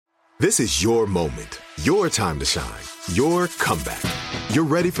This is your moment, your time to shine, your comeback. You're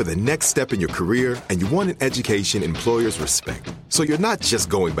ready for the next step in your career, and you want an education employers respect. So you're not just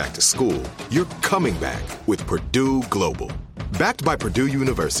going back to school, you're coming back with Purdue Global. Backed by Purdue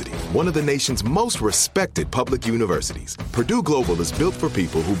University, one of the nation's most respected public universities, Purdue Global is built for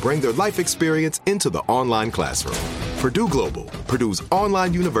people who bring their life experience into the online classroom. Purdue Global, Purdue's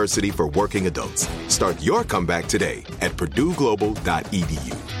online university for working adults. Start your comeback today at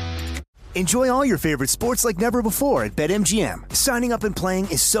purdueglobal.edu. Enjoy all your favorite sports like never before at BetMGM. Signing up and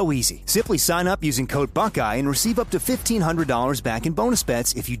playing is so easy. Simply sign up using code Buckeye and receive up to $1,500 back in bonus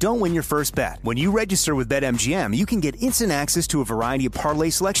bets if you don't win your first bet. When you register with BetMGM, you can get instant access to a variety of parlay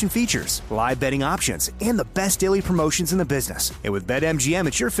selection features, live betting options, and the best daily promotions in the business. And with BetMGM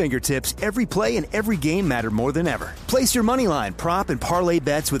at your fingertips, every play and every game matter more than ever. Place your moneyline, prop, and parlay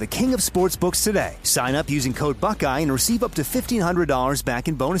bets with the king of sportsbooks today. Sign up using code Buckeye and receive up to $1,500 back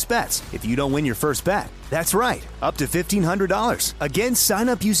in bonus bets if you don't win your first bet. That's right, up to $1,500. Again, sign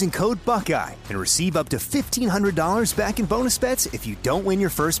up using code Buckeye and receive up to $1,500 back in bonus bets if you don't win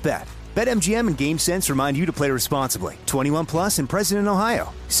your first bet. BetMGM and GameSense remind you to play responsibly. 21 plus and present in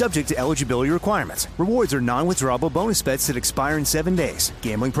Ohio. Subject to eligibility requirements. Rewards are non-withdrawable bonus bets that expire in 7 days.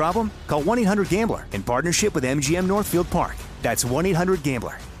 Gambling problem? Call 1-800-GAMBLER in partnership with MGM Northfield Park. That's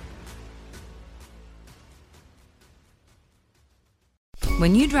 1-800-GAMBLER.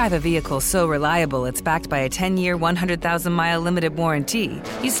 When you drive a vehicle so reliable it's backed by a 10-year, 100,000-mile limited warranty,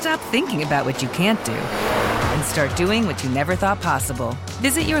 you stop thinking about what you can't do and start doing what you never thought possible.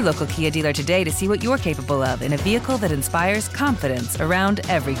 Visit your local Kia dealer today to see what you're capable of in a vehicle that inspires confidence around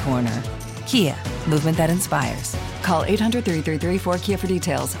every corner. Kia, movement that inspires. Call 800-333-4KIA for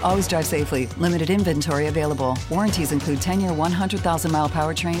details. Always drive safely. Limited inventory available. Warranties include 10-year 100,000-mile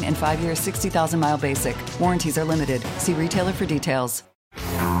powertrain and 5-year 60,000-mile basic. Warranties are limited. See retailer for details.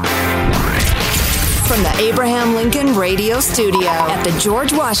 From the Abraham Lincoln Radio Studio at the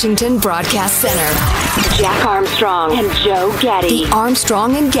George Washington Broadcast Center, Jack Armstrong and Joe Getty. The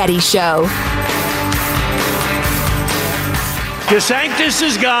Armstrong and Getty Show. DeSantis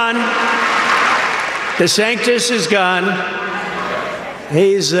is gone. DeSantis is gone.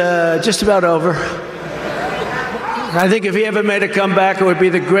 He's just about over. I think if he ever made a comeback, it would be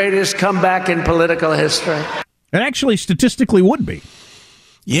the greatest comeback in political history. It actually statistically would be.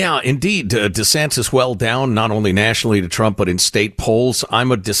 Yeah, indeed. DeSantis well down, not only nationally to Trump, but in state polls.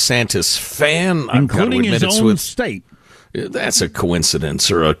 I'm a DeSantis fan. Including his own state. That's a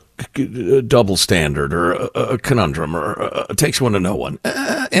coincidence or a double standard or a conundrum or takes one to know one.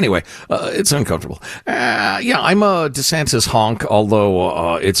 Anyway, it's uncomfortable. Yeah, I'm a DeSantis honk,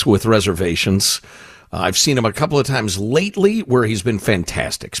 although it's with reservations. I've seen him a couple of times lately where he's been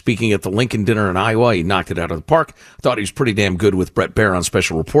fantastic. Speaking at the Lincoln dinner in Iowa, he knocked it out of the park. Thought he was pretty damn good with Bret Baier on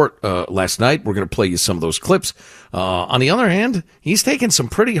Special Report last night. We're going to play you some of those clips. On the other hand, he's taken some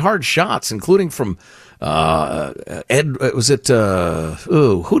pretty hard shots, including from Ed. Was it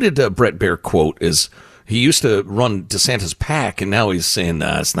who did Bret Baier quote? Is he used to run DeSantis' PAC, and now he's saying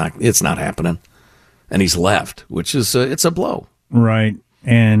it's not happening, and he's left, which is it's a blow, right?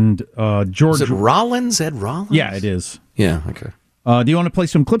 And George... Is it Rollins? Ed Rollins? Yeah, it is. Yeah, okay. Do you want to play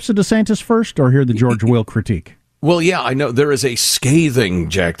some clips of DeSantis first, or hear the George Will critique? Well, yeah, I know there is a scathing,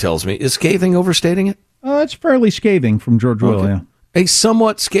 Jack tells me. Is scathing overstating it? It's fairly scathing from George Will, yeah. A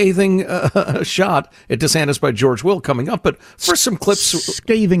somewhat scathing shot at DeSantis by George Will coming up, but for some clips...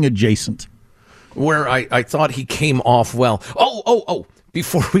 Scathing adjacent. Where I thought he came off well. Oh,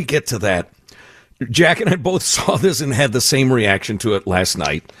 before we get to that... Jack and I both saw this and had the same reaction to it last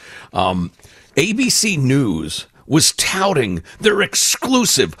night. ABC News was touting their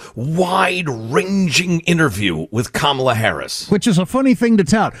exclusive, wide-ranging interview with Kamala Harris. Which is a funny thing to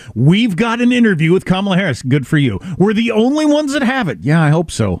tout. We've got an interview with Kamala Harris. Good for you. We're the only ones that have it. Yeah, I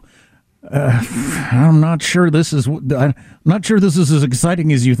hope so. I'm not sure this is as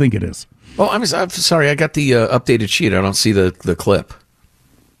exciting as you think it is. Oh, I'm sorry. I got the updated sheet. I don't see the clip.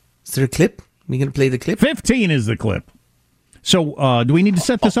 Is there a clip? Are you going to play the clip? 15 is the clip. So do we need to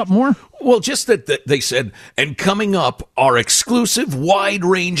set this up more? Well, just that they said, and coming up, our exclusive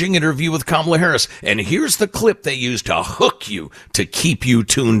wide-ranging interview with Kamala Harris. And here's the clip they used to hook you, to keep you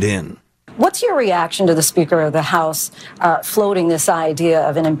tuned in. What's your reaction to the Speaker of the House floating this idea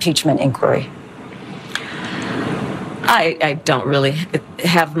of an impeachment inquiry? I don't really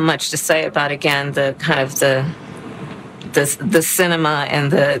have much to say about, again, the kind of the cinema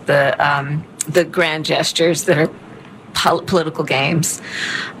and the grand gestures that are political games.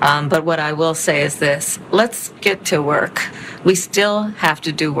 But what I will say is this: let's get to work. We still have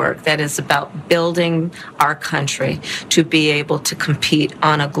to do work that is about building our country to be able to compete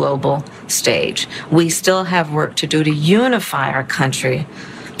on a global stage. We still have work to do to unify our country.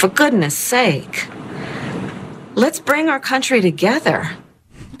 For goodness sake, let's bring our country together.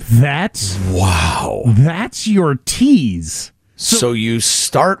 Wow. That's your tease. So you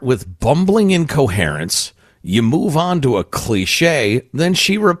start with bumbling incoherence, you move on to a cliche, then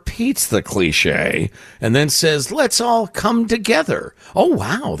she repeats the cliche, and then says, let's all come together. Oh,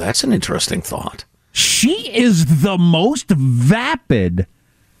 wow, that's an interesting thought. She is the most vapid,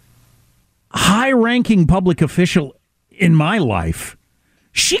 high-ranking public official in my life.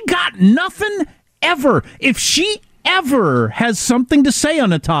 She got nothing ever. If she ever has something to say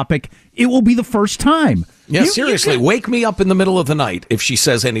on a topic, it will be the first time. Yeah, seriously, wake me up in the middle of the night if she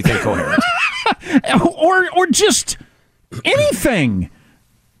says anything coherent. or just anything.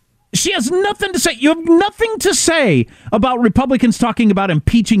 She has nothing to say. You have nothing to say about Republicans talking about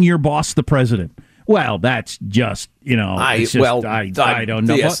impeaching your boss, the president. Well, that's just, I don't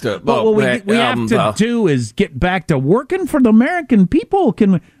know. Yes, what we have to do is get back to working for the American people.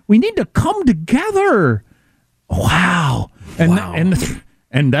 We need to come together. Wow.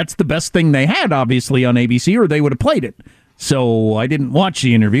 And that's the best thing they had, obviously, on ABC, or they would have played it. So I didn't watch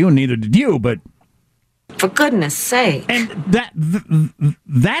the interview, and neither did you, but... For goodness sake. And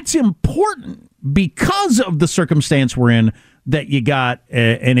that's important because of the circumstance we're in, that you got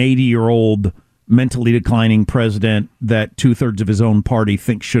an 80-year-old mentally declining president that 2/3 of his own party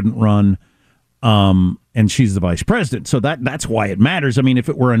thinks shouldn't run, and she's the vice president. So that's why it matters. I mean, if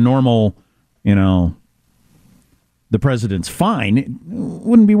it were a normal, the president's fine, it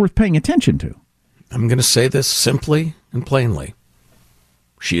wouldn't be worth paying attention to. I'm going to say this simply and plainly.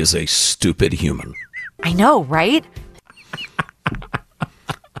 She is a stupid human. I know, right?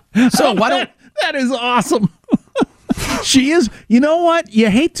 So why don't... That is awesome. She is. You know what? You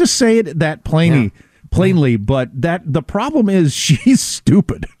hate to say it that plainly, but the problem is she's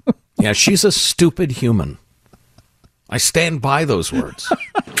stupid. Yeah, she's a stupid human. I stand by those words.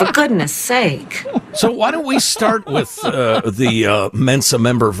 For goodness sake. So why don't we start with the Mensa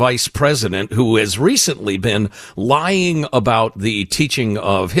member vice president, who has recently been lying about the teaching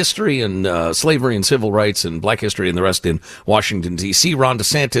of history and slavery and civil rights and black history and the rest in Washington, D.C. Ron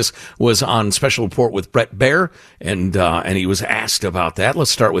DeSantis was on special report with Bret Baier, and he was asked about that.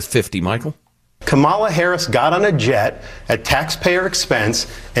 Let's start with 50, Michael. Kamala Harris got on a jet at taxpayer expense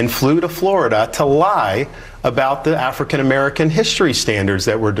and flew to Florida to lie about the African-American history standards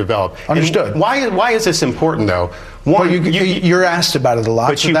that were developed. Understood. And why is this important, though? One, you're asked about it a lot,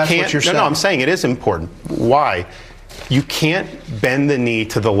 but that's what you're saying. No, I'm saying it is important. Why? You can't bend the knee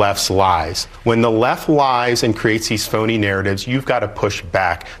to the left's lies. When the left lies and creates these phony narratives, you've got to push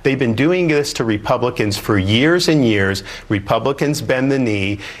back. They've been doing this to Republicans for years and years. Republicans bend the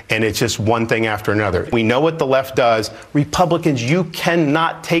knee, and it's just one thing after another. We know what the left does. Republicans, you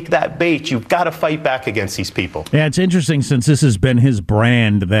cannot take that bait. You've got to fight back against these people. Yeah, it's interesting, since this has been his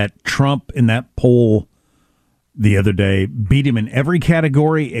brand, that Trump in that poll the other day beat him in every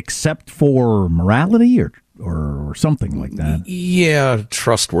category except for morality or something like that. Yeah,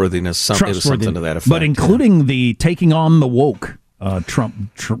 trustworthiness, something to that effect. But including the taking on the woke,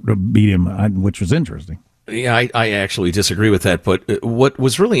 Trump beat him, which was interesting. Yeah, I actually disagree with that. But what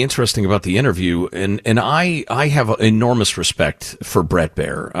was really interesting about the interview, and I have enormous respect for Bret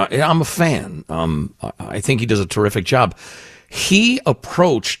Baier. I'm a fan. I think he does a terrific job. He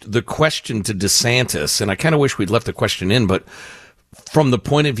approached the question to DeSantis, and I kind of wish we'd left the question in, but from the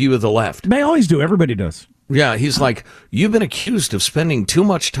point of view of the left. They always do. Everybody does. Yeah, he's like, you've been accused of spending too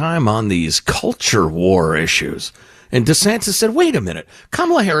much time on these culture war issues. And DeSantis said, wait a minute,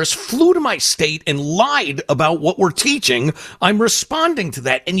 Kamala Harris flew to my state and lied about what we're teaching. I'm responding to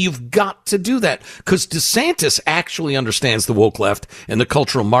that. And you've got to do that, because DeSantis actually understands the woke left and the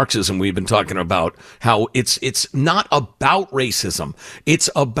cultural Marxism we've been talking about, how it's not about racism. It's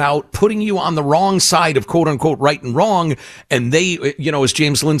about putting you on the wrong side of quote unquote right and wrong. And they, as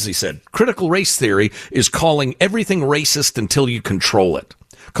James Lindsay said, critical race theory is calling everything racist until you control it.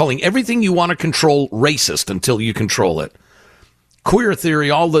 Calling everything you want to control racist until you control it. Queer theory,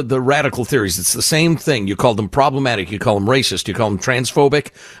 all the radical theories, it's the same thing. You call them problematic, you call them racist, you call them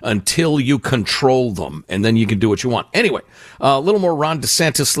transphobic until you control them, and then you can do what you want. Anyway, a little more Ron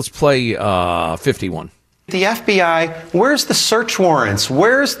DeSantis. Let's play 51. The FBI, where's the search warrants?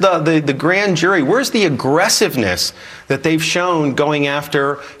 Where's the grand jury? Where's the aggressiveness that they've shown going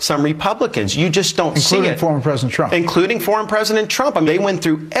after some Republicans? You just don't see it. Including former President Trump. Including former President Trump. I mean, they went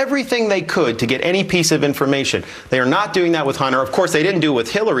through everything they could to get any piece of information. They are not doing that with Hunter. Of course, they didn't do it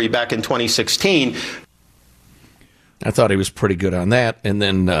with Hillary back in 2016. I thought he was pretty good on that. And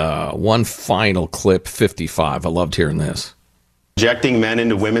then one final clip, 55. I loved hearing this. Injecting men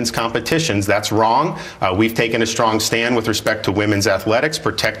into women's competitions, that's wrong. We've taken a strong stand with respect to women's athletics,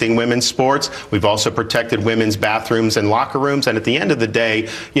 protecting women's sports. We've also protected women's bathrooms and locker rooms. And at the end of the day,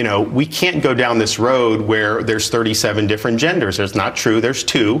 you know, we can't go down this road where there's 37 different genders. There's not true. There's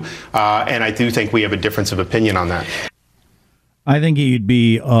 2. And I do think we have a difference of opinion on that. I think he'd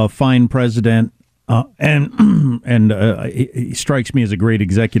be a fine president. And he strikes me as a great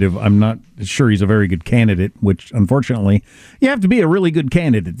executive. I'm not sure he's a very good candidate, which, unfortunately, you have to be a really good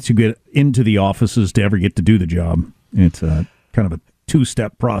candidate to get into the offices to ever get to do the job. It's kind of a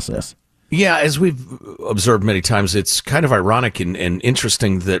 2-step process. Yeah, as we've observed many times, it's kind of ironic and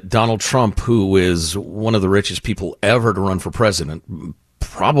interesting that Donald Trump, who is one of the richest people ever to run for president,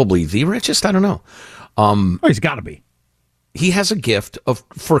 probably the richest, I don't know. He's got to be. He has a gift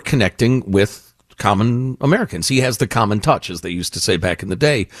for connecting with common Americans. He has the common touch, as they used to say back in the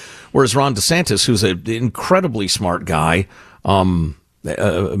day. Whereas Ron DeSantis, who's an incredibly smart guy, a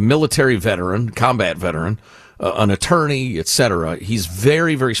military veteran, combat veteran, an attorney, etc. He's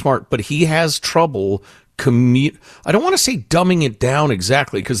very, very smart, but he has trouble I don't want to say dumbing it down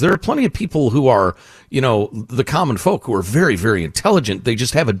exactly, because there are plenty of people who are, you know, the common folk who are very, very intelligent. They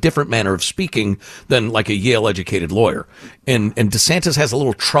just have a different manner of speaking than like a Yale-educated lawyer. And DeSantis has a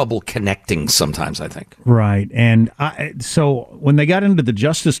little trouble connecting sometimes, I think. Right. And so when they got into the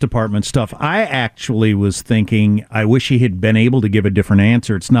Justice Department stuff, I actually was thinking, I wish he had been able to give a different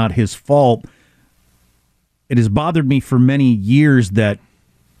answer. It's not his fault. It has bothered me for many years that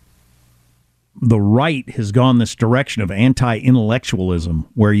the right has gone this direction of anti-intellectualism,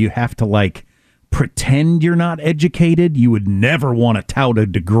 where you have to, like, pretend you're not educated. You would never want to tout a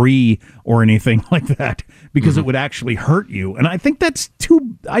degree or anything like that, because it would actually hurt you. And I think that's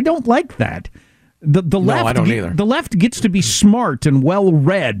I don't like that. The left, no, I don't either. The left gets to be smart and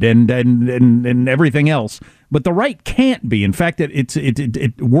well-read and everything else, but the right can't be. In fact,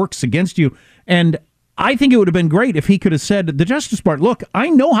 it works against you. And I think it would have been great if he could have said, the Justice Department, look, I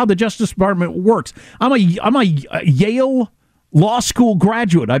know how the Justice Department works. I'm a Yale law school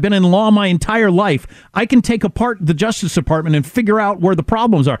graduate. I've been in law my entire life. I can take apart the Justice Department and figure out where the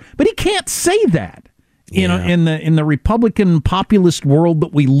problems are. But he can't say that. You know, in the Republican populist world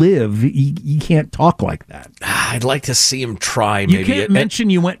that we live, you can't talk like that. I'd like to see him try. Maybe you can't mention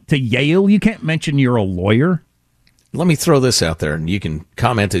you went to Yale. You can't mention you're a lawyer. Let me throw this out there, and you can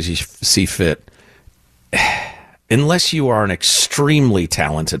comment as you see fit. Unless you are an extremely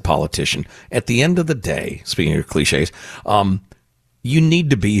talented politician, at the end of the day, speaking of cliches, you need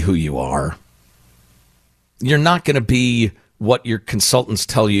to be who you are. You're not going to be what your consultants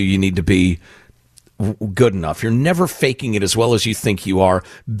tell you need to be good enough. You're never faking it as well as you think you are.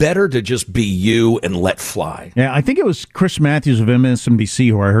 Better to just be you and let fly. Yeah, I think it was Chris Matthews of MSNBC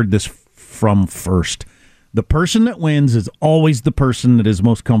who I heard this from first. The person that wins is always the person that is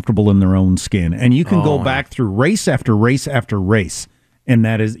most comfortable in their own skin. And you can go back through race after race after race. And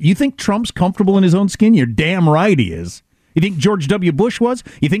that is, you think Trump's comfortable in his own skin? You're damn right he is. You think George W. Bush was?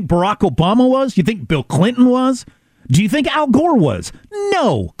 You think Barack Obama was? You think Bill Clinton was? Do you think Al Gore was?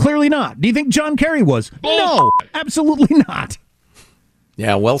 No, clearly not. Do you think John Kerry was? No, absolutely not.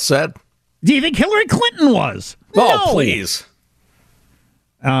 Yeah, well said. Do you think Hillary Clinton was? Oh, no. Please.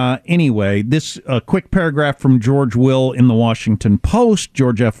 Anyway, this quick paragraph from George Will in the Washington Post.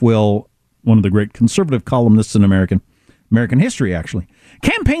 George F. Will, one of the great conservative columnists in American history, actually.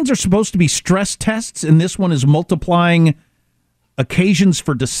 Campaigns are supposed to be stress tests, and this one is multiplying occasions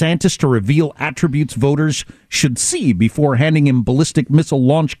for DeSantis to reveal attributes voters should see before handing him ballistic missile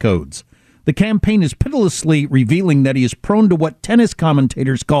launch codes. The campaign is pitilessly revealing that he is prone to what tennis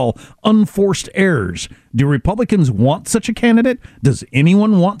commentators call unforced errors. Do Republicans want such a candidate? Does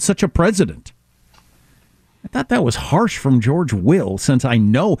anyone want such a president? I thought that was harsh from George Will, since I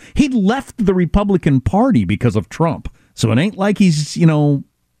know he left the Republican Party because of Trump. So it ain't like he's,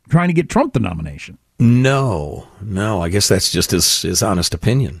 trying to get Trump the nomination. No. I guess that's just his honest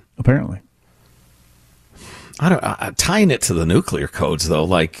opinion. Apparently. Tying it to the nuclear codes, though,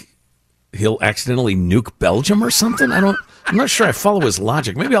 like he'll accidentally nuke Belgium or something? I'm not sure I follow his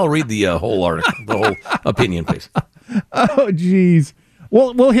logic. Maybe I'll read the whole article, the whole opinion piece. Oh, geez.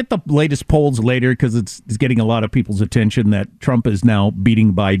 Well, we'll hit the latest polls later because it's getting a lot of people's attention that Trump is now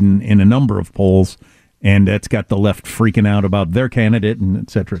beating Biden in a number of polls. And that's got the left freaking out about their candidate, and et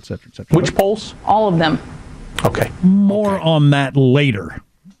cetera, et cetera, et cetera. Which polls? All of them. Okay. More on that later.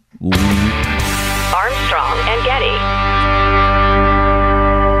 Armstrong and Getty.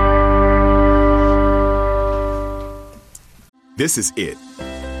 This is it.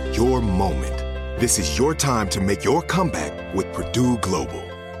 Your moment. This is your time to make your comeback with Purdue Global.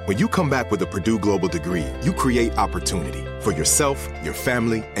 When you come back with a Purdue Global degree, you create opportunity for yourself, your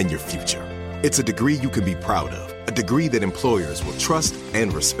family, and your future. It's a degree you can be proud of, a degree that employers will trust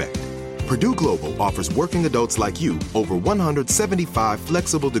and respect. Purdue Global offers working adults like you over 175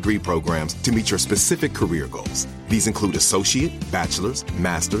 flexible degree programs to meet your specific career goals. These include associate, bachelor's,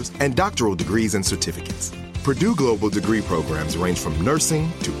 master's, and doctoral degrees and certificates. Purdue Global degree programs range from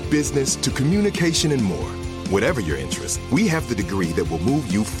nursing to business to communication and more. Whatever your interest, we have the degree that will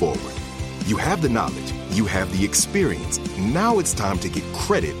move you forward. You have the knowledge, you have the experience. Now it's time to get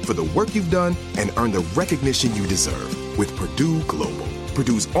credit for the work you've done and earn the recognition you deserve with Purdue Global,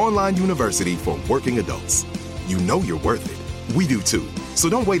 Purdue's online university for working adults. You know you're worth it. We do too. So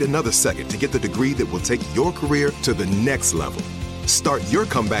don't wait another second to get the degree that will take your career to the next level. Start your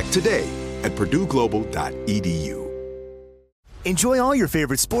comeback today at purdueglobal.edu. Enjoy all your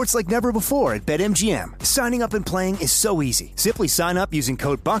favorite sports like never before at BetMGM. Signing up and playing is so easy. Simply sign up using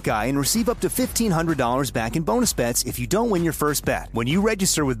code Buckeye and receive up to $1,500 back in bonus bets if you don't win your first bet. When you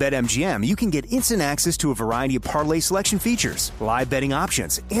register with BetMGM, you can get instant access to a variety of parlay selection features, live betting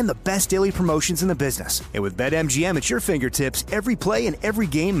options, and the best daily promotions in the business. And with BetMGM at your fingertips, every play and every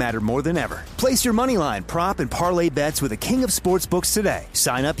game matter more than ever. Place your moneyline, prop, and parlay bets with the king of sportsbooks today.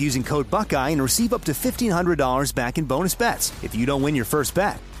 Sign up using code Buckeye and receive up to $1,500 back in bonus bets if you don't win your first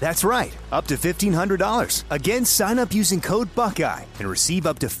bet. That's right, up to $1,500. Again, sign up using code Buckeye and receive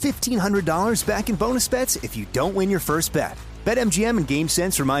up to $1,500 back in bonus bets if you don't win your first bet. BetMGM and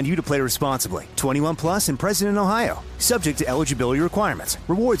GameSense remind you to play responsibly. 21 plus and present in Ohio. Subject to eligibility requirements.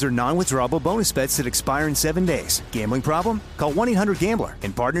 Rewards are non-withdrawable bonus bets that expire in 7 days. Gambling problem? Call 1-800-GAMBLER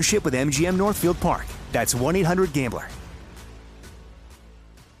in partnership with MGM Northfield Park. That's 1-800-GAMBLER.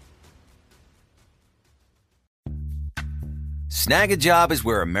 Snag a Job is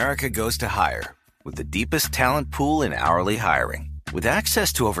where America goes to hire, with the deepest talent pool in hourly hiring. With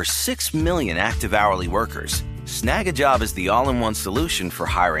access to over 6 million active hourly workers, Snag a Job is the all-in-one solution for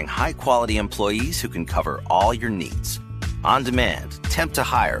hiring high-quality employees who can cover all your needs. On demand, temp to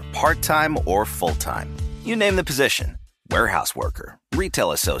hire, part-time or full-time. You name the position. Warehouse worker,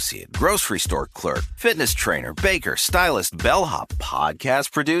 retail associate, grocery store clerk, fitness trainer, baker, stylist, bellhop,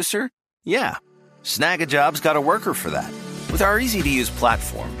 podcast producer. Yeah, Snag a Job's got a worker for that. With our easy-to-use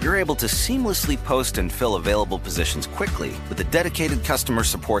platform, you're able to seamlessly post and fill available positions quickly with a dedicated customer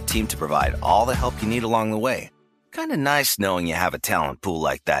support team to provide all the help you need along the way. Kind of nice knowing you have a talent pool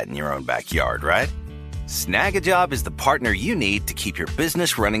like that in your own backyard, right? Snag a Job is the partner you need to keep your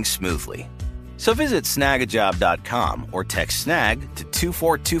business running smoothly. So visit snagajob.com or text SNAG to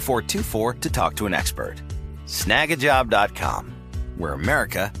 242424 to talk to an expert. Snagajob.com, where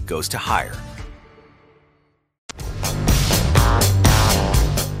America goes to hire.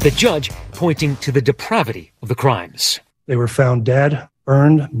 The judge pointing to the depravity of the crimes. They were found dead,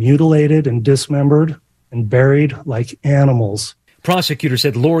 burned, mutilated, and dismembered, and buried like animals. Prosecutor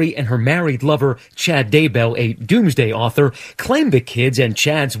said Lori and her married lover, Chad Daybell, a doomsday author, claimed the kids and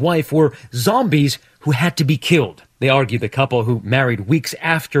Chad's wife were zombies who had to be killed. They argued the couple, who married weeks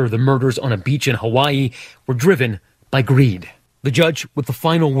after the murders on a beach in Hawaii, were driven by greed. The judge with the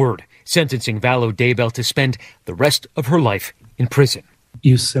final word, sentencing Valo Daybell to spend the rest of her life in prison.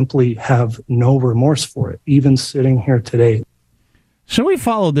 You simply have no remorse for it, even sitting here today. So we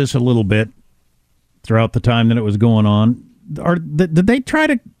followed this a little bit throughout the time that it was going on. Did they try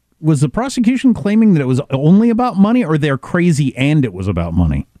to... Was the prosecution claiming that it was only about money, or they're crazy and it was about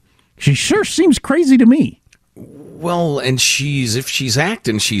money? She sure seems crazy to me. Well, and if she's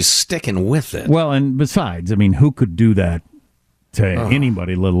acting, she's sticking with it. Well, and besides, I mean, who could do that to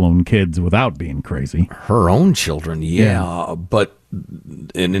anybody, let alone kids, without being crazy? Her own children, yeah. But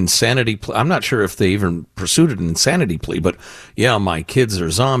an insanity plea, I'm not sure if they even pursued an insanity plea, but yeah, my kids are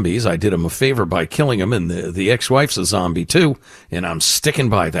zombies. I did them a favor by killing them, and the ex-wife's a zombie too, and I'm sticking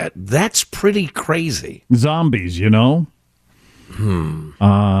by that. That's pretty crazy. Zombies, you know?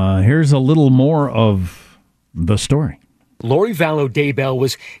 Here's a little more of the story. Lori Valo Daybell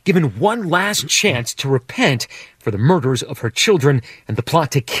was given one last chance to repent for the murders of her children and the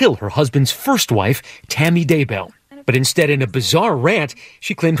plot to kill her husband's first wife, Tammy Daybell. But instead, in a bizarre rant,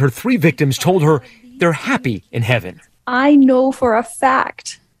 she claimed her 3 victims told her they're happy in heaven. I know for a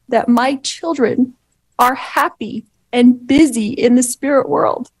fact that my children are happy and busy in the spirit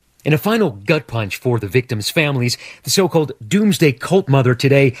world. In a final gut punch for the victims' families, the so-called doomsday cult mother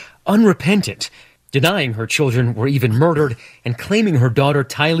today, unrepentant, denying her children were even murdered and claiming her daughter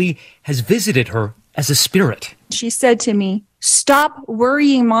Tylee has visited her as a spirit. She said to me, "Stop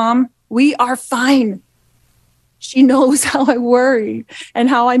worrying, Mom. We are fine." She knows how I worry and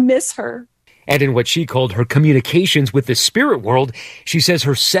how I miss her. And in what she called her communications with the spirit world, she says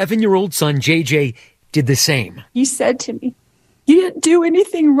her 7-year-old son, JJ, did the same. He said to me, "You didn't do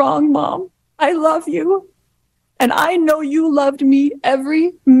anything wrong, Mom. I love you. And I know you loved me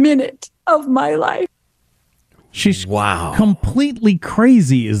every minute of my life." She's completely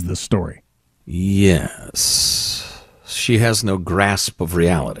crazy is the story. Yes. She has no grasp of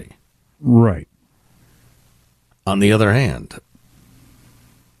reality. Right. On the other hand,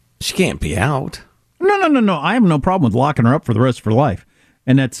 she can't be out. No. I have no problem with locking her up for the rest of her life.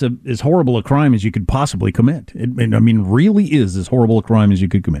 And that's as horrible a crime as you could possibly commit. Really is as horrible a crime as you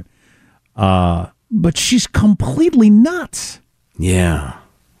could commit. But she's completely nuts. Yeah.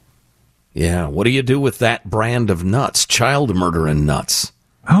 Yeah. What do you do with that brand of nuts? Child murder and nuts.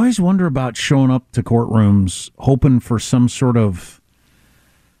 I always wonder about showing up to courtrooms hoping for some sort of,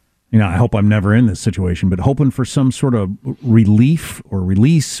 I hope I'm never in this situation, but hoping for some sort of relief or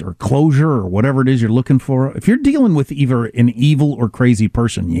release or closure or whatever it is you're looking for. If you're dealing with either an evil or crazy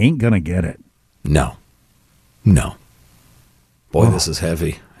person, you ain't going to get it. No. Boy, this is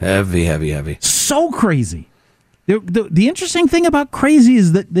heavy. Heavy. So crazy. The interesting thing about crazy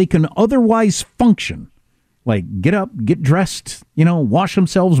is that they can otherwise function. Like get up, get dressed, wash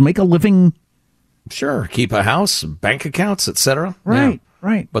themselves, make a living. Sure, keep a house, bank accounts, etc. Right.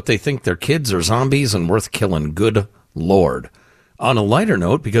 Right. But they think their kids are zombies and worth killing. Good Lord. On a lighter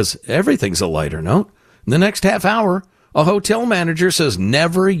note, because everything's a lighter note, in the next half hour, a hotel manager says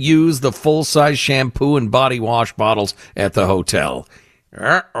never use the full-size shampoo and body wash bottles at the hotel.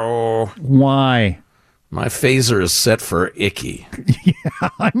 Uh-oh. Why? My phaser is set for icky.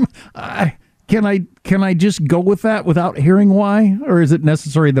 Yeah, Can I just go with that without hearing why? Or is it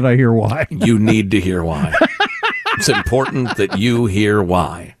necessary that I hear why? You need to hear why. It's important that you hear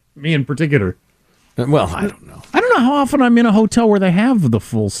why. Me in particular. Well, I don't know. I don't know how often I'm in a hotel where they have the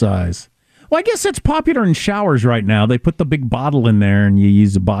full size. Well, I guess that's popular in showers right now. They put the big bottle in there and you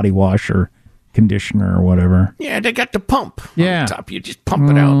use a body wash or conditioner or whatever. Yeah, they got the pump on the top. You just pump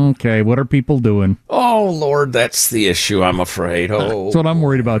it out. Okay, what are people doing? Oh, Lord, that's the issue, I'm afraid. Oh, that's what I'm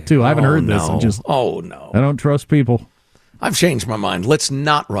worried about, too. I haven't heard this. No. I don't trust people. I've changed my mind. Let's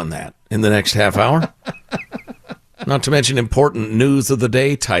not run that in the next half hour. Not to mention important news of the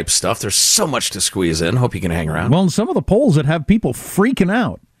day type stuff. There's so much to squeeze in. Hope you can hang around. Well, and some of the polls that have people freaking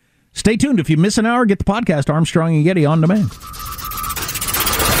out. Stay tuned. If you miss an hour, get the podcast Armstrong and Getty on demand.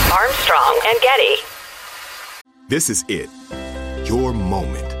 Armstrong and Getty. This is it. Your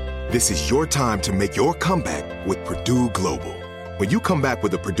moment. This is your time to make your comeback with Purdue Global. When you come back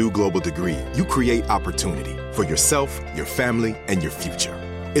with a Purdue Global degree, you create opportunity for yourself, your family, and your future.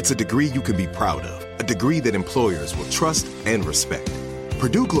 It's a degree you can be proud of, a degree that employers will trust and respect.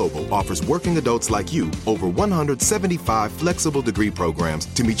 Purdue Global offers working adults like you over 175 flexible degree programs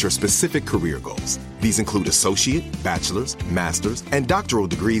to meet your specific career goals. These include associate, bachelor's, master's, and doctoral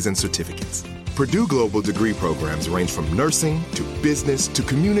degrees and certificates. Purdue Global degree programs range from nursing to business to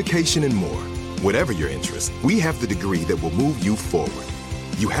communication and more. Whatever your interest, we have the degree that will move you forward.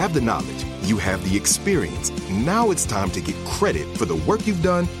 You have the knowledge, you have the experience. Now it's time to get credit for the work you've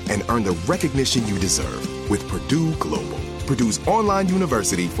done and earn the recognition you deserve with Purdue Global, Purdue's online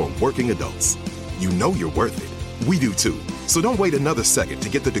university for working adults. You know you're worth it. We do too. So don't wait another second to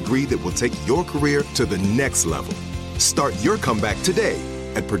get the degree that will take your career to the next level. Start your comeback today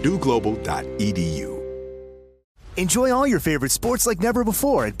at purdueglobal.edu. Enjoy all your favorite sports like never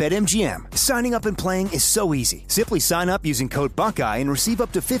before at BetMGM. Signing up and playing is so easy. Simply sign up using code Buckeye and receive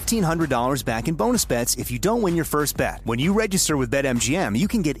up to $1,500 back in bonus bets if you don't win your first bet. When you register with BetMGM, you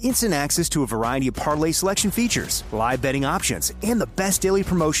can get instant access to a variety of parlay selection features, live betting options, and the best daily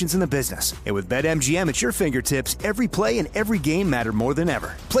promotions in the business. And with BetMGM at your fingertips, every play and every game matter more than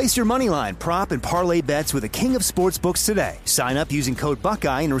ever. Place your moneyline, prop, and parlay bets with the king of sportsbooks today. Sign up using code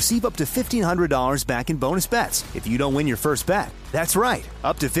Buckeye and receive up to $1,500 back in bonus bets if you don't win your first bet. That's right,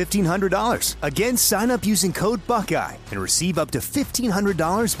 up to $1,500. Again, sign up using code Buckeye and receive up to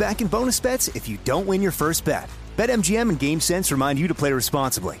 $1,500 back in bonus bets if you don't win your first bet. BetMGM and GameSense remind you to play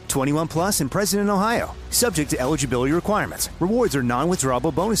responsibly. 21 plus and present in Ohio. Subject to eligibility requirements. Rewards are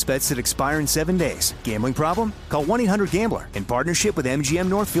non-withdrawable bonus bets that expire in 7 days. Gambling problem? Call 1-800-GAMBLER in partnership with MGM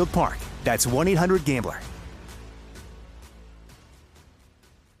Northfield Park. That's 1-800-GAMBLER.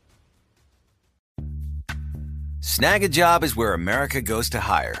 Snag a job is where America goes to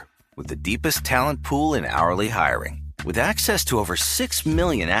hire, with the deepest talent pool in hourly hiring. With access to over 6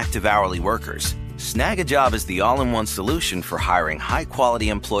 million active hourly workers, Snag-a-Job is the all-in-one solution for hiring high-quality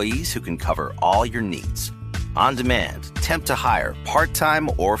employees who can cover all your needs. On demand, temp to hire, part-time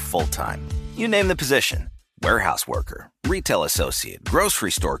or full-time. You name the position. Warehouse worker, retail associate,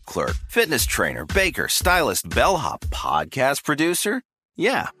 grocery store clerk, fitness trainer, baker, stylist, bellhop, podcast producer.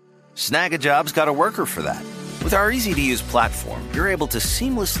 Yeah, Snag-a-Job's got a worker for that. With our easy-to-use platform, you're able to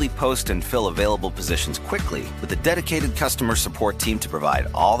seamlessly post and fill available positions quickly with a dedicated customer support team to provide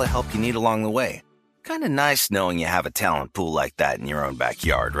all the help you need along the way. Kind of nice knowing you have a talent pool like that in your own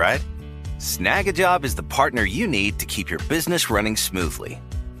backyard, right? Snag-a-Job is the partner you need to keep your business running smoothly.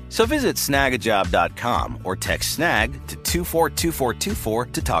 So visit snagajob.com or text snag to 242424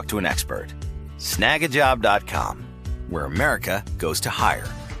 to talk to an expert. Snagajob.com, where America goes to hire.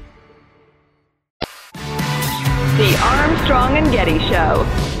 The Armstrong and Getty Show.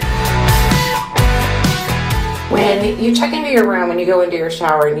 When you check into your room and you go into your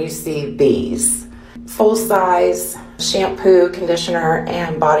shower and you see these full-size shampoo, conditioner,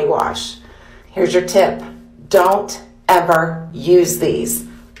 and body wash, here's your tip. Don't ever use these.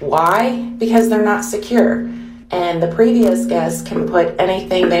 Why? Because they're not secure. And the previous guests can put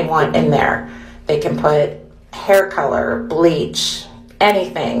anything they want in there. They can put hair color, bleach,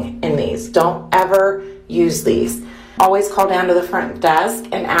 anything in these. Don't ever use these. Always call down to the front desk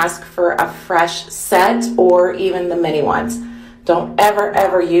and ask for a fresh set or even the mini ones. Don't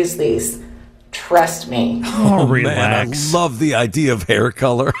ever use these. Trust me. Oh, man, I love the idea of hair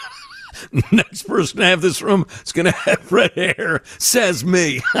color. Next person to have this room is going to have red hair, says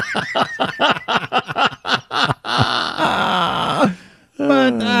me. But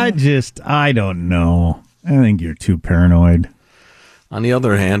I don't know. I think you're too paranoid. On the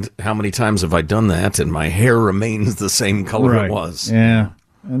other hand, how many times have I done that and my hair remains the same color it was? Yeah.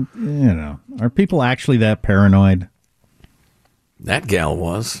 And, are people actually that paranoid? That gal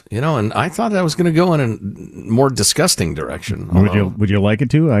was, and I thought I was going to go in a more disgusting direction. Would you like it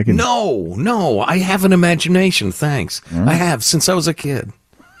to? I can. No, I have an imagination. Thanks. Right. I have since I was a kid.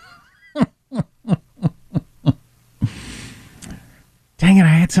 Dang it! I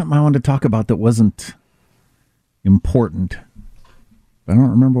had something I wanted to talk about that wasn't important. I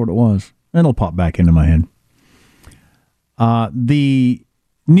don't remember what it was. It'll pop back into my head. The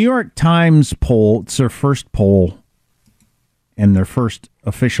New York Times poll. It's their first poll. And their first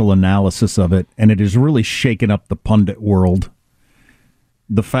official analysis of it, and it has really shaken up the pundit world.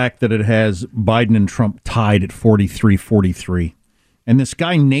 The fact that it has Biden and Trump tied at 43-43. And this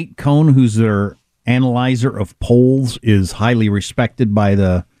guy, Nate Cohn, who's their analyzer of polls, is highly respected by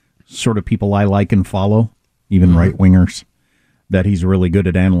the sort of people I like and follow, even right-wingers, that he's really good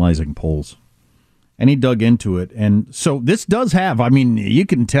at analyzing polls. And he dug into it. And so this does have, you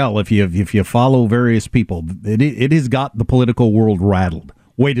can tell if you follow various people, it has got the political world rattled.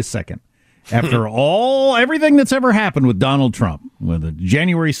 Wait a second. After everything that's ever happened with Donald Trump, whether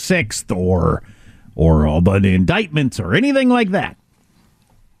January 6th or all the indictments or anything like that,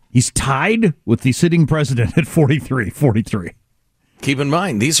 he's tied with the sitting president at 43-43. Keep in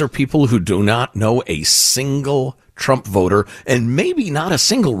mind, these are people who do not know a single Trump voter and maybe not a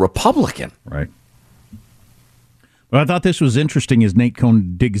single Republican. Right. What I thought this was interesting as Nate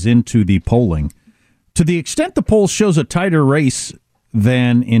Cohn digs into the polling. To the extent the poll shows a tighter race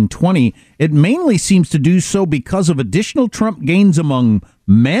than in 20, it mainly seems to do so because of additional Trump gains among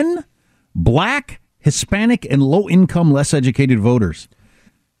men, black, Hispanic, and low-income, less-educated voters.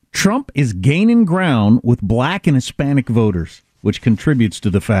 Trump is gaining ground with black and Hispanic voters, which contributes to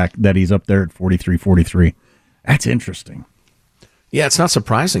the fact that he's up there at 43-43. That's interesting. Yeah, it's not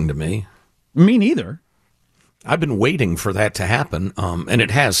surprising to me. Me neither. I've been waiting for that to happen, and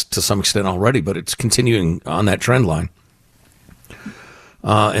it has to some extent already, but it's continuing on that trend line.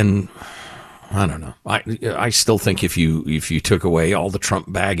 And I don't know. I still think if you took away all the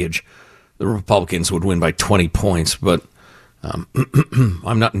Trump baggage, the Republicans would win by 20 points, but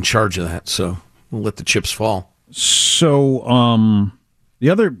I'm not in charge of that, so we'll let the chips fall. So the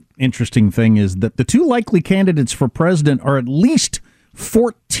other interesting thing is that the two likely candidates for president are at least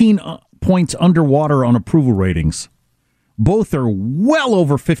 14 points underwater on approval ratings. Both are well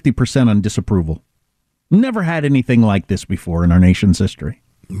over 50% on disapproval. Never had anything like this before in our nation's history.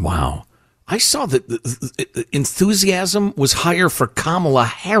 Wow. I saw that the enthusiasm was higher for Kamala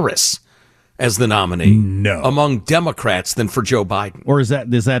Harris as the nominee among Democrats than for Joe Biden. Or is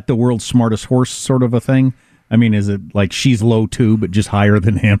that the world's smartest horse sort of a thing? Is it like she's low too, but just higher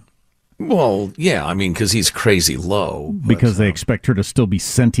than him? Well, yeah, because he's crazy low. Because they expect her to still be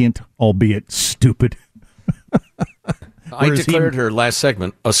sentient, albeit stupid. I declared her last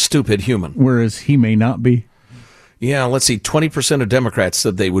segment a stupid human. Whereas he may not be. Yeah, let's see. 20% of Democrats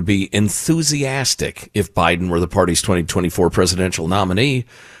said they would be enthusiastic if Biden were the party's 2024 presidential nominee.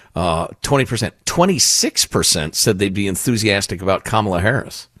 20%. 26% said they'd be enthusiastic about Kamala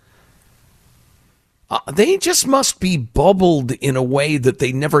Harris. They just must be bubbled in a way that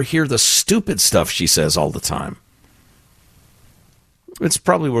they never hear the stupid stuff she says all the time. It's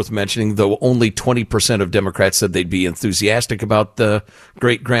probably worth mentioning, though only 20% of Democrats said they'd be enthusiastic about the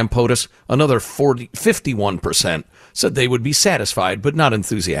great Graham POTUS. Another 51% said they would be satisfied, but not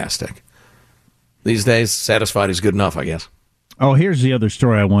enthusiastic. These days, satisfied is good enough, I guess. Oh, here's the other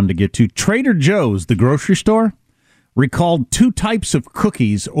story I wanted to get to. Trader Joe's, the grocery store, recalled 2 types of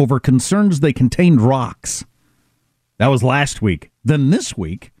cookies over concerns they contained rocks. That was last week. Then this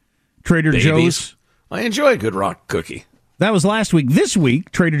week, Trader Joe's... I enjoy a good rock cookie. That was last week. This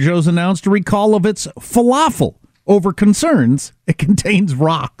week, Trader Joe's announced a recall of its falafel over concerns it contains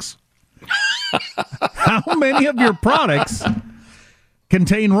rocks. How many of your products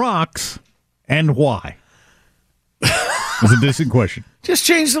contain rocks and why? That's a decent question. Just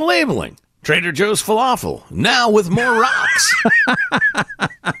change the labeling. Trader Joe's falafel, now with more rocks.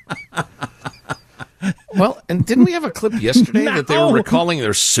 Well, and didn't we have a clip yesterday that they were recalling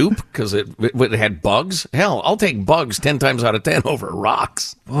their soup because it had bugs? Hell, I'll take bugs 10 times out of 10 over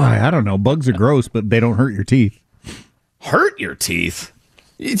rocks. Boy, I don't know. Bugs are gross, but they don't hurt your teeth. Hurt your teeth?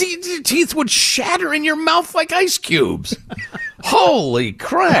 Your teeth would shatter in your mouth like ice cubes. Holy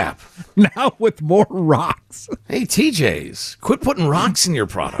crap. Now with more rocks. Hey, TJ's, quit putting rocks in your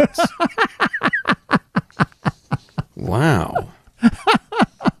products. Wow.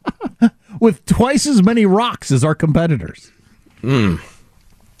 With twice as many rocks as our competitors. So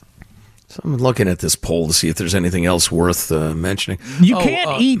I'm looking at this poll to see if there's anything else worth mentioning. You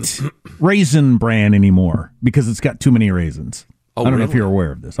can't eat Raisin Bran anymore because it's got too many raisins. I don't know if you're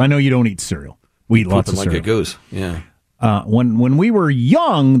aware of this. I know you don't eat cereal. We eat lots of cereal. Like a goose, yeah. When we were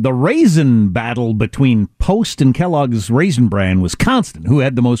young, the raisin battle between Post and Kellogg's Raisin Bran was constant. Who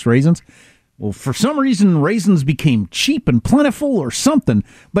had the most raisins? Well, for some reason, raisins became cheap and plentiful or something,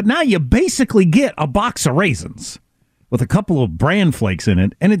 but now you basically get a box of raisins with a couple of bran flakes in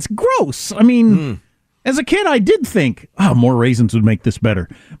it, and it's gross. I mean, as a kid, I did think, more raisins would make this better.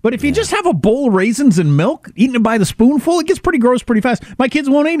 But if you just have a bowl of raisins and milk, eating it by the spoonful, it gets pretty gross pretty fast. My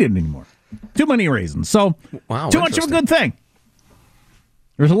kids won't eat it anymore. Too many raisins. So, too much of a good thing.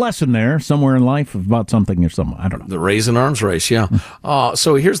 There's a lesson there somewhere in life about something or something. I don't know. The raisin arms race, yeah.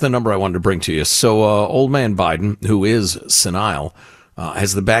 So here's the number I wanted to bring to you. So old man Biden, who is senile,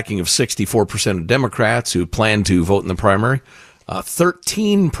 has the backing of 64% of Democrats who plan to vote in the primary.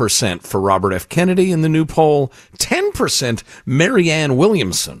 13% for Robert F. Kennedy in the new poll. 10% Marianne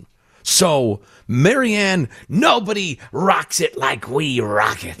Williamson. So Marianne, nobody rocks it like we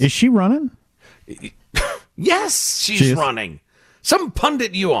rock it. Is she running? Yes, she's running. Some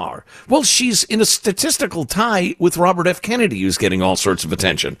pundit you are. Well, she's in a statistical tie with Robert F. Kennedy, who's getting all sorts of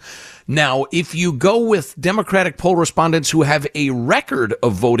attention. Now, if you go with Democratic poll respondents who have a record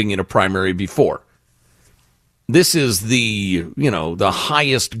of voting in a primary before, this is the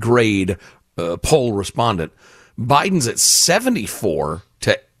highest grade poll respondent. Biden's at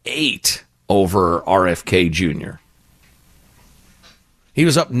 74-8 over RFK Jr. He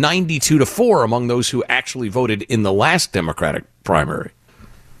was up 92-4 among those who actually voted in the last Democratic primary.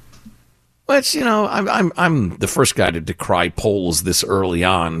 Which, I'm the first guy to decry polls this early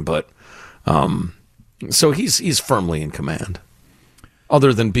on, but so he's firmly in command,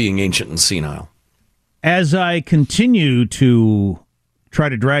 other than being ancient and senile. As I continue to try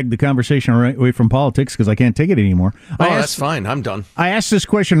to drag the conversation away from politics because I can't take it anymore. That's fine. I'm done. I asked this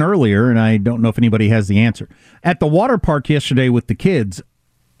question earlier, and I don't know if anybody has the answer. At the water park yesterday with the kids,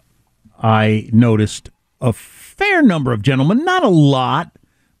 I noticed a fair number of gentlemen, not a lot,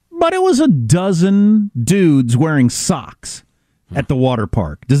 but it was a dozen dudes wearing socks at the water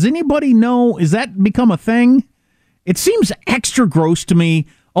park. Does anybody know, has that become a thing? It seems extra gross to me,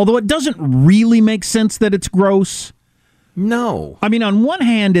 although it doesn't really make sense that it's gross. No. I mean, on one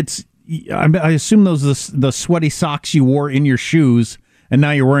hand, I assume those are the sweaty socks you wore in your shoes, and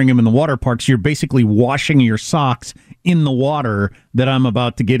now you're wearing them in the water park, so you're basically washing your socks in the water that I'm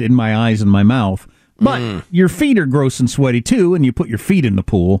about to get in my eyes and my mouth. But your feet are gross and sweaty, too, and you put your feet in the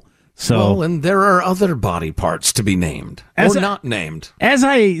pool. So, well, and there are other body parts to be named or not named. As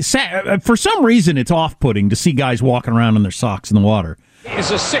I said, for some reason, it's off-putting to see guys walking around in their socks in the water.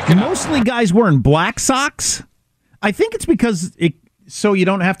 It's a sickener. Mostly guys wearing black socks. I think it's because so you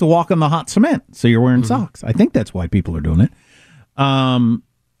don't have to walk on the hot cement, so you're wearing socks. I think that's why people are doing it.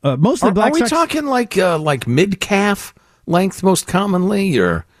 Mostly black socks. Are we talking like mid-calf length most commonly,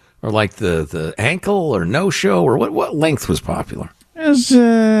 or like the ankle or no-show, or what length was popular?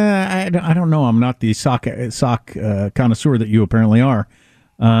 I don't know. I'm not the sock connoisseur that you apparently are.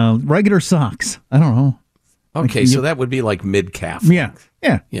 Regular socks. I don't know. Okay, so that would be like mid-calf. Yeah.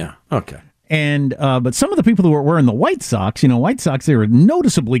 Okay. And but some of the people who were wearing the white socks, white socks, they were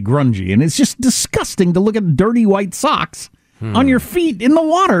noticeably grungy, and it's just disgusting to look at dirty white socks on your feet in the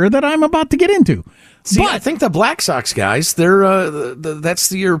water that I'm about to get into. See, I think the Black Sox guys, they're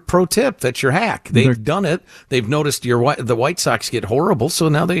that's your pro tip. That's your hack. They've done it. They've noticed the White Sox get horrible, so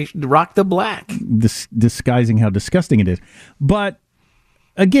now they rock the black. Disguising how disgusting it is. But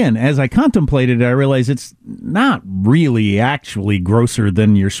again, as I contemplated it, I realized it's not really actually grosser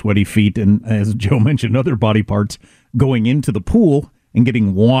than your sweaty feet and, as Joe mentioned, other body parts going into the pool and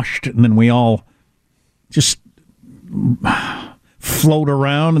getting washed, and then we all just float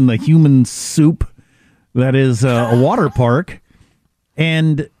around in the human soup that is a water park.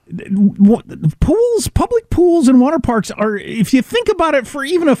 And public pools and water parks are, if you think about it for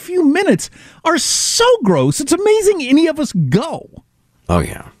even a few minutes, are so gross. It's amazing any of us go. Oh,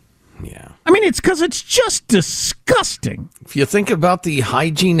 yeah. I mean, it's because it's just disgusting. If you think about the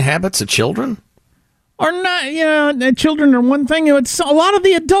hygiene habits of children. Or not, children are one thing. It's a lot of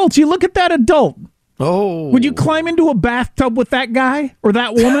the adults. You look at that adult. Oh. Would you climb into a bathtub with that guy or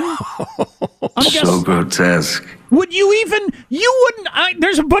that woman? So grotesque. Would you even, wouldn't,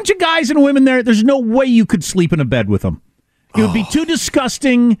 there's a bunch of guys and women there. There's no way you could sleep in a bed with them. It would be too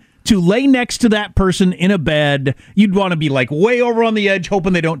disgusting to lay next to that person in a bed. You'd want to be like way over on the edge,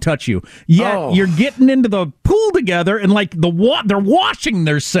 hoping they don't touch you. Yet you're getting into the pool together, and like they're washing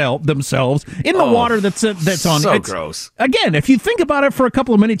themselves in the water that's on. So gross. Again, if you think about it for a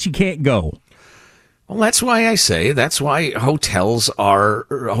couple of minutes, you can't go. Well, that's why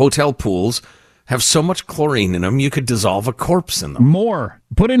hotel pools have so much chlorine in them. You could dissolve a corpse in them. More.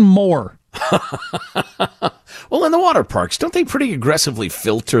 Put in more. Well, in the water parks, don't they pretty aggressively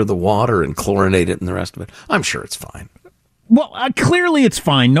filter the water and chlorinate it and the rest of it? I'm sure it's fine. Well, clearly it's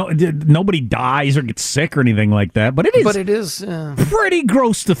fine. Nobody dies or gets sick or anything like that. But it is pretty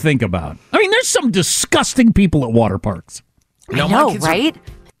gross to think about. I mean, there's some disgusting people at water parks. I know, right?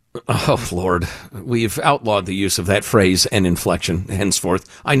 Oh, Lord. We've outlawed the use of that phrase and inflection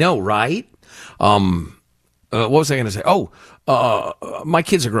henceforth. I know, right? What was I going to say? My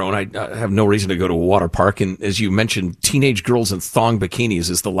kids are grown. I have no reason to go to a water park. And as you mentioned, teenage girls in thong bikinis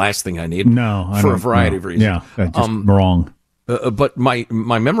is the last thing I need. No, for a variety of reasons. Yeah, that's just wrong. But my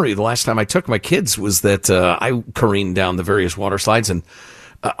memory the last time I took my kids was that I careened down the various water slides, and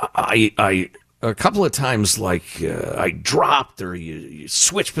I a couple of times, I dropped or you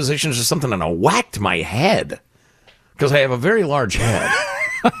switched positions or something, and I whacked my head because I have a very large head.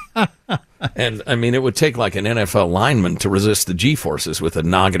 And, I mean, it would take like an NFL lineman to resist the G-forces with a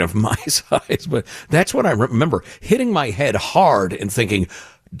noggin of my size. But that's what I remember, hitting my head hard and thinking,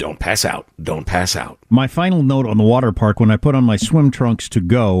 don't pass out, don't pass out. My final note on the water park, when I put on my swim trunks to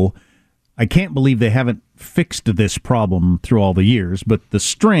go, I can't believe they haven't fixed this problem through all the years, but the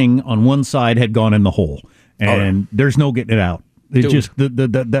string on one side had gone in the hole, and there's no getting it out. It just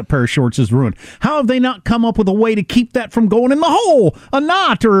that pair of shorts is ruined. How have they not come up with a way to keep that from going in the hole? A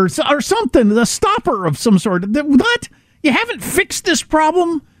knot or something, a stopper of some sort. What? You haven't fixed this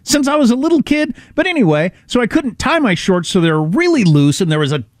problem since I was a little kid? But anyway, so I couldn't tie my shorts, so they were really loose, and there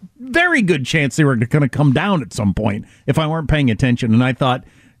was a very good chance they were going to come down at some point if I weren't paying attention. And I thought,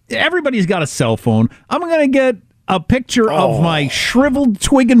 everybody's got a cell phone. I'm going to get a picture of my shriveled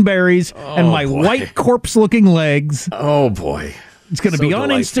twig and berries and my white corpse-looking legs. Oh, boy. It's going to be on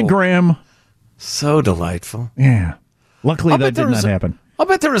Instagram. So delightful. Yeah. Luckily, that did not happen. I'll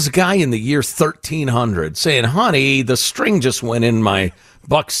bet there was a guy in the year 1300 saying, honey, the string just went in my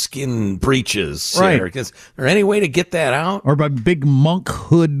buckskin breeches. Right. Is there any way to get that out? Or my big monk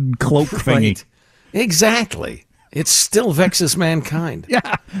hood cloak thingy. Exactly. It still vexes mankind.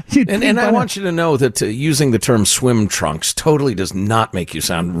 Yeah. And I want you to know that using the term swim trunks totally does not make you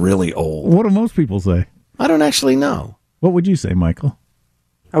sound really old. What do most people say? I don't actually know. What would you say, Michael?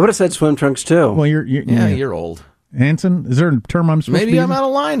 I would have said swim trunks, too. Well, you're old. Hanson, is there a term I'm supposed to be Maybe I'm out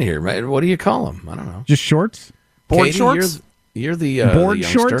of line here. What do you call them? I don't know. Just shorts? Board Katie, shorts? You're the board the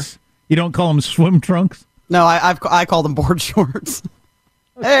shorts? You don't call them swim trunks? No, I call them board shorts.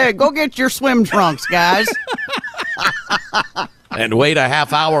 Hey, go get your swim trunks, guys. And wait a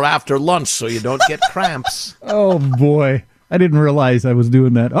half hour after lunch so you don't get cramps. Oh, boy. I didn't realize I was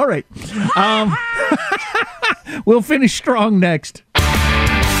doing that. All right. We'll finish strong next.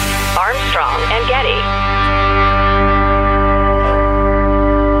 Armstrong and Getty.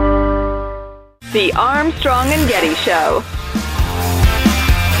 The Armstrong and Getty Show.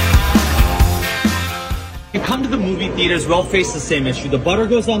 You come to the movie theaters, we all face the same issue. The butter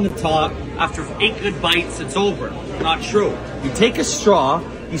goes on the top. After 8 good bites, it's over. Not true. You take a straw,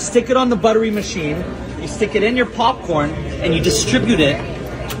 you stick it on the buttery machine, you stick it in your popcorn, and you distribute it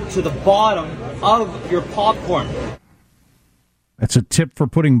to the bottom of your popcorn. That's a tip for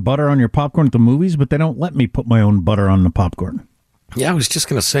putting butter on your popcorn at the movies, but they don't let me put my own butter on the popcorn. Yeah, I was just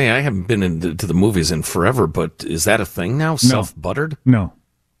going to say, I haven't been to the movies in forever, but is that a thing now? Self-buttered? No,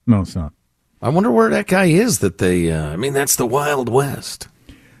 it's not. I wonder where that guy is that they, that's the Wild West.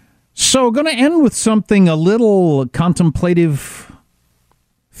 So, going to end with something a little contemplative,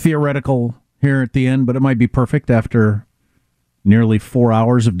 theoretical here at the end, but it might be perfect after nearly 4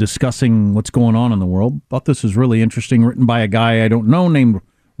 hours of discussing what's going on in the world. Thought this was really interesting, written by a guy I don't know named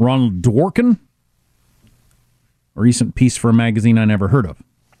Ronald Dworkin. A recent piece for a magazine I never heard of.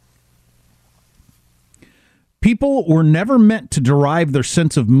 People were never meant to derive their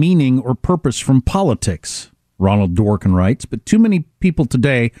sense of meaning or purpose from politics, Ronald Dworkin writes, but too many people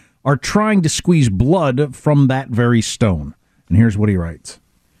today are trying to squeeze blood from that very stone. And here's what he writes.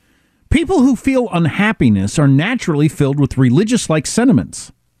 People who feel unhappiness are naturally filled with religious-like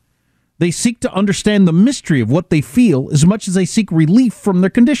sentiments. They seek to understand the mystery of what they feel as much as they seek relief from their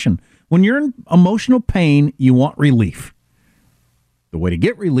condition. When you're in emotional pain, you want relief. The way to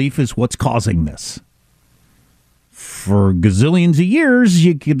get relief is what's causing this. For gazillions of years,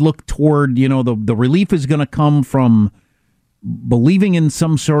 you could look toward, the relief is going to come from believing in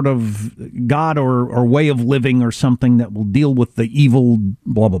some sort of God or way of living or something that will deal with the evil,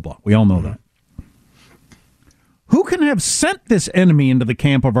 blah, blah, blah. We all know that. Who can have sent this enemy into the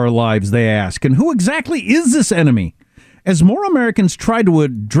camp of our lives, they ask, and who exactly is this enemy? As more Americans try to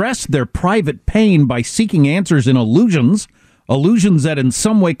address their private pain by seeking answers in illusions that in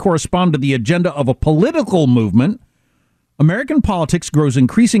some way correspond to the agenda of a political movement, American politics grows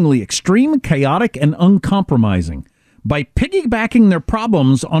increasingly extreme, chaotic, and uncompromising. By piggybacking their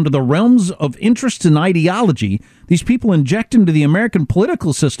problems onto the realms of interest and ideology, these people inject into the American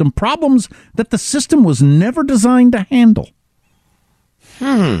political system problems that the system was never designed to handle.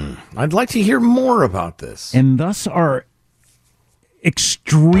 I'd like to hear more about this. And thus our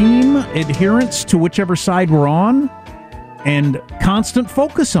extreme adherence to whichever side we're on and constant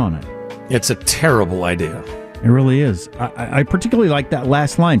focus on it. It's a terrible idea. It really is. I particularly like that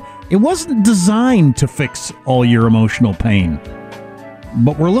last line. It wasn't designed to fix all your emotional pain,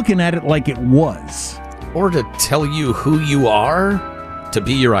 but we're looking at it like it was. Or to tell you who you are, to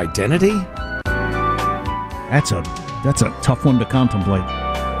be your identity. That's a tough one to contemplate.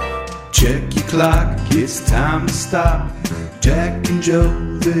 Check your clock, it's time to stop. Jack and Joe,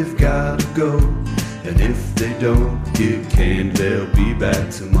 they've got to go. And if they don't get canned, they'll be back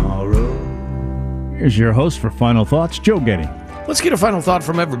tomorrow. Here's your host for Final Thoughts, Joe Getty. Let's get a final thought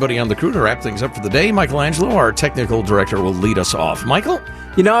from everybody on the crew to wrap things up for the day. Michelangelo, our technical director, will lead us off. Michael?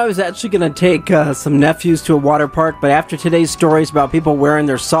 I was actually going to take some nephews to a water park, but after today's stories about people wearing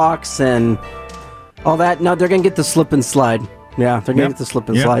their socks and all that, no, they're going to get the slip and slide. Yeah, they're going to get the slip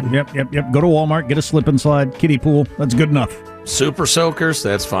and slide. Yep. Go to Walmart, get a slip and slide, kiddie pool. That's good enough. Super soakers,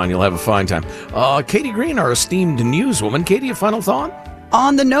 that's fine. You'll have a fine time. Katie Green, our esteemed newswoman. Katie, a final thought?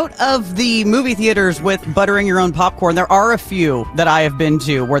 On the note of the movie theaters with buttering your own popcorn, there are a few that I have been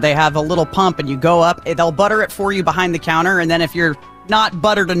to where they have a little pump and you go up, they'll butter it for you behind the counter, and then if you're not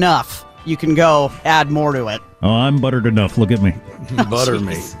buttered enough, you can go add more to it. Oh, I'm buttered enough. Look at me. Butter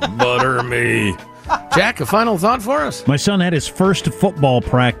me. Butter me. Jack, a final thought for us? My son had his first football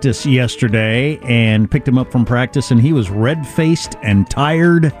practice yesterday and picked him up from practice, and he was red-faced and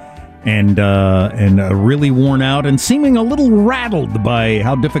tired and really worn out and seeming a little rattled by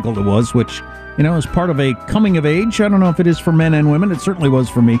how difficult it was, which, is part of a coming of age. I don't know if it is for men and women. It certainly was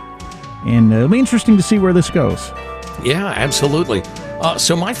for me. And it'll be interesting to see where this goes. Yeah, absolutely.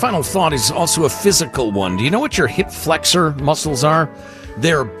 So my final thought is also a physical one. Do you know what your hip flexor muscles are?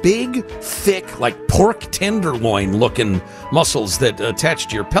 They're big, thick, like pork tenderloin-looking muscles that attach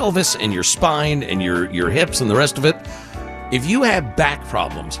to your pelvis and your spine and your hips and the rest of it. If you have back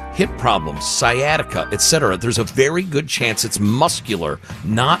problems, hip problems, sciatica, etc., there's a very good chance it's muscular,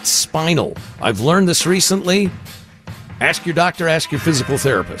 not spinal. I've learned this recently. Ask your doctor, ask your physical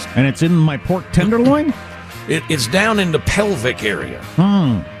therapist. And it's in my pork tenderloin? It's down in the pelvic area.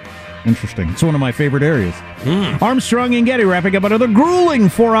 Interesting. It's one of my favorite areas. Armstrong and Getty wrapping up another grueling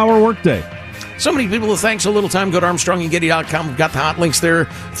 4-hour workday. So many people, thanks a little time. Go to ArmstrongandGetty.com. We've got the hot links there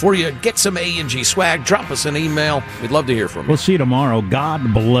for you. Get some A&G swag. Drop us an email. We'd love to hear from you. We'll see you tomorrow.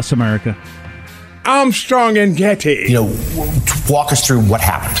 God bless America. Armstrong and Getty. Walk us through what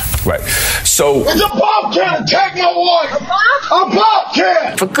happened. Right. So it's a bobcat attack my wife. A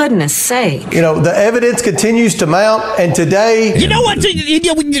bobcat. For goodness sake. The evidence continues to mount, and today. You know what?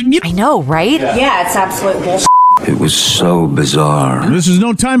 I know, right? Yeah, it's absolute bullshit. It was so bizarre. This is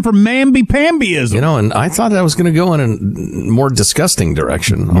no time for mamby-pambyism. And I thought I was going to go in a more disgusting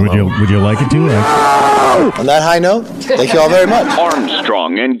direction. Would you like it to? On that high note, thank you all very much.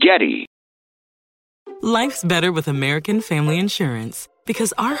 Armstrong and Getty. Life's better with American Family Insurance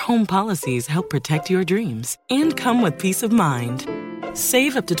because our home policies help protect your dreams and come with peace of mind.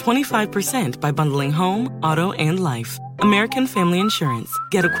 Save up to 25% by bundling home, auto, and life. American Family Insurance.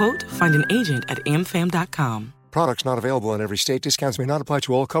 Get a quote, find an agent at amfam.com. Products not available in every state. Discounts may not apply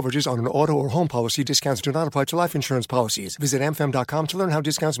to all coverages on an auto or home policy. Discounts do not apply to life insurance policies. Visit amfam.com to learn how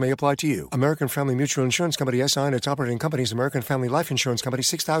discounts may apply to you. American Family Mutual Insurance Company, SI, and its operating companies, American Family Life Insurance Company,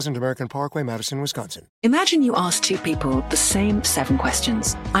 6000 American Parkway, Madison, Wisconsin. Imagine you ask two people the same 7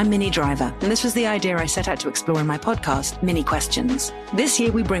 questions. I'm Minnie Driver, and this was the idea I set out to explore in my podcast, Minnie Questions. This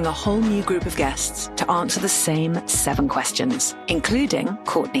year, we bring a whole new group of guests to answer the same 7 questions, including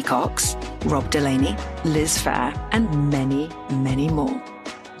Courtney Cox, Rob Delaney, Liz Fair, and many, many more.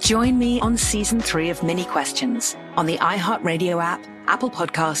 Join me on Season 3 of Mini Questions on the iHeartRadio app, Apple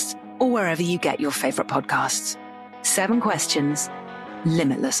Podcasts, or wherever you get your favorite podcasts. 7 questions,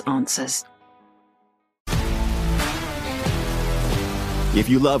 limitless answers. If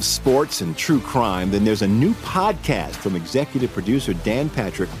you love sports and true crime, then there's a new podcast from executive producer Dan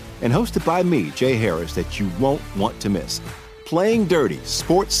Patrick and hosted by me, Jay Harris, that you won't want to miss. Playing Dirty: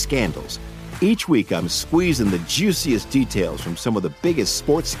 Sports Scandals. Each week, I'm squeezing the juiciest details from some of the biggest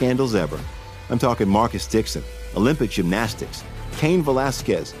sports scandals ever. I'm talking Marcus Dixon, Olympic gymnastics, Cain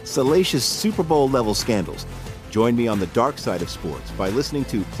Velasquez, salacious Super Bowl-level scandals. Join me on the dark side of sports by listening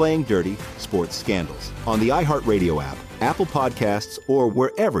to Playing Dirty: Sports Scandals on the iHeartRadio app, Apple Podcasts, or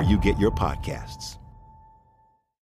wherever you get your podcasts.